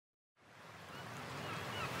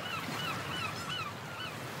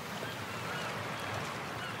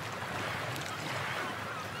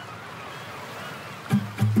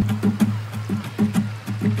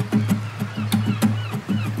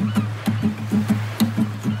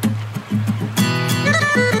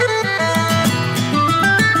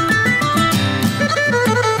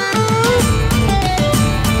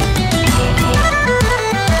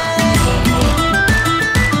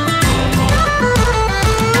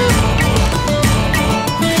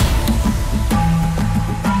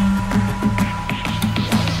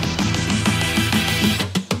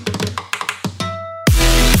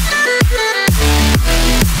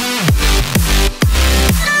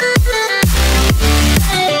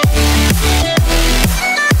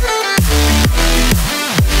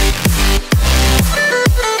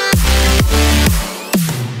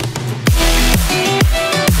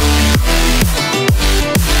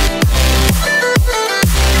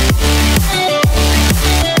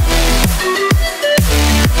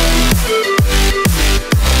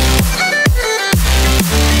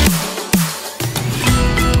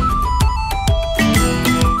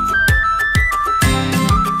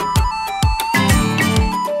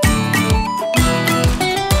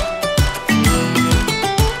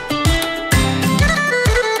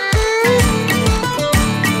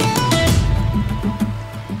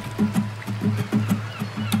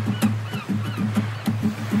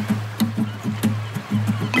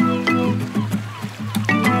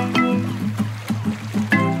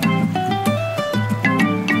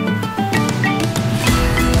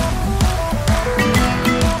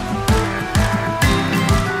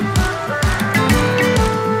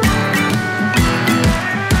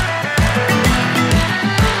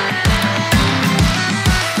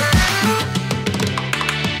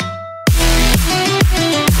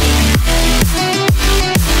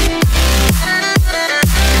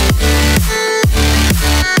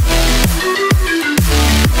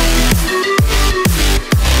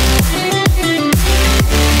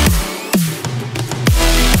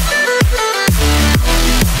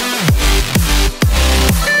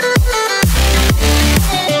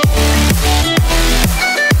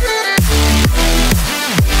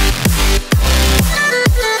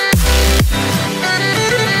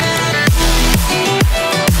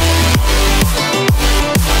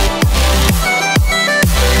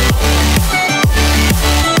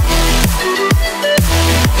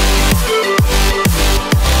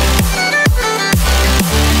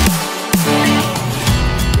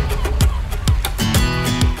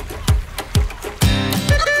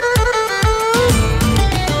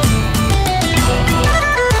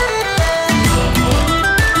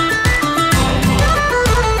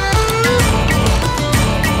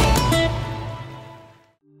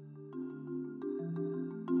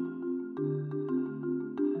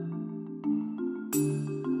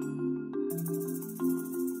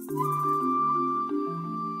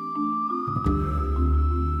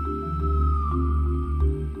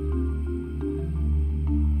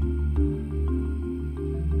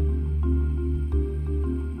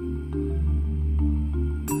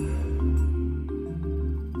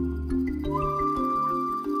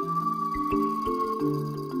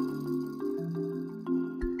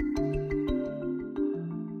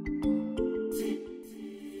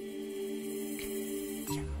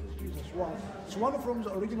Swan. Swan from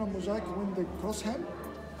the original mosaic when they cross him.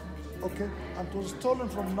 Okay, and it was stolen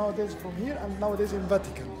from nowadays from here and nowadays in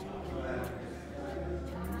Vatican.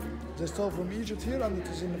 They stole from Egypt here and it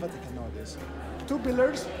is in the Vatican nowadays. 2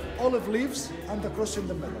 pillars, olive leaves, and the cross in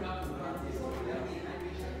the middle.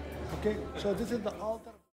 Okay, so this is the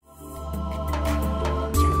altar.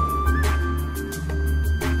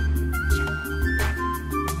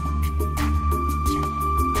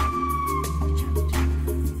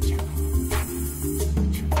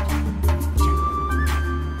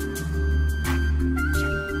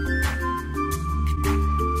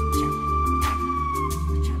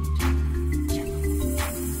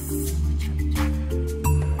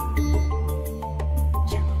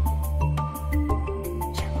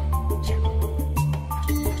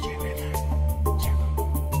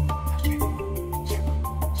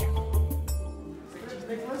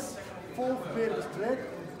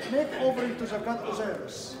 Make offering to the god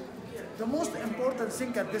Osiris. The most important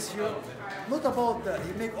thing at this year, not about the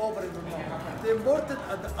he make offering or not. The important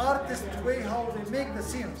at the artist way how they make the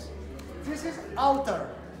scenes. This is outer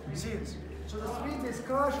scenes. So the screen is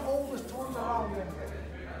crush all the stones around them.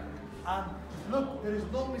 And look, there is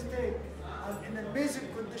no mistake. And in the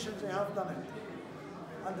basic conditions they have done it.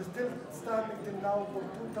 And they're still standing till now for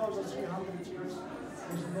 2,300 years.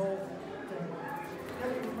 There's no thing. Can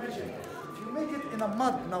you imagine? If you make it in a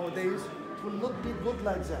mud nowadays, it will not be good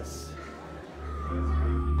like this.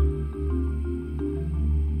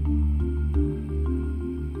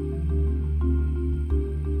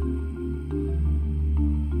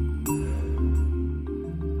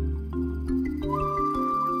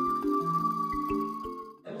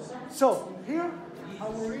 So here I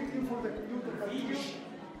will read you for the Kaddish.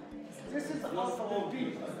 This is the alphabet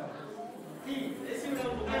P. P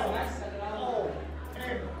L O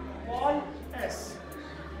M Y S.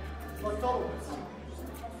 Battalions.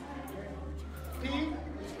 P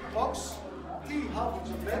box. T half of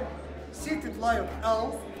the bed. Seated lion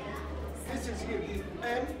L. This is here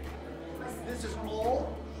M. This is O.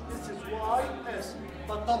 This is Y S.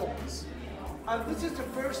 Battalions. And this is the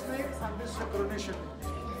first name and this is the coronation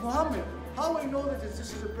name. Muhammad, how I know that this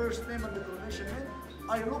is the first name and the coronation name?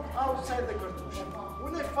 I look outside the cartouche.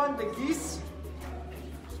 When I find the geese,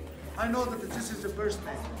 I know that this is the first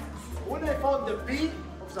name. When I found the bee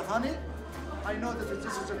of the honey, I know that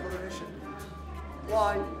this is the coronation name.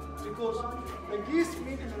 Why? Because the geese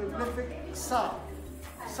mean in hieroglyphic Sa.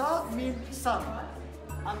 Sa means sun.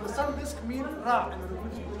 And the sun disk mean Ra in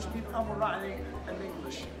hieroglyphic, which means Amun Ra in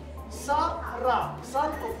English. Sa Ra,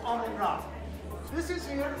 son of Amun Ra. This is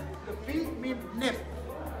here, the P mean nip.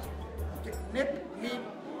 Okay. Nip mean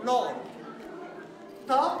Lord.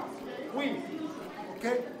 Ta, we.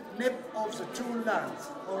 Okay, nip of the two lands,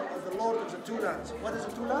 or the Lord of the two lands. What is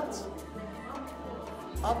the two lands?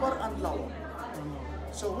 Upper and lower.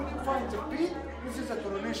 So when you find the P, this is the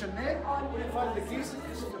coronation name. When you find the geese,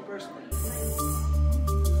 this is the first name.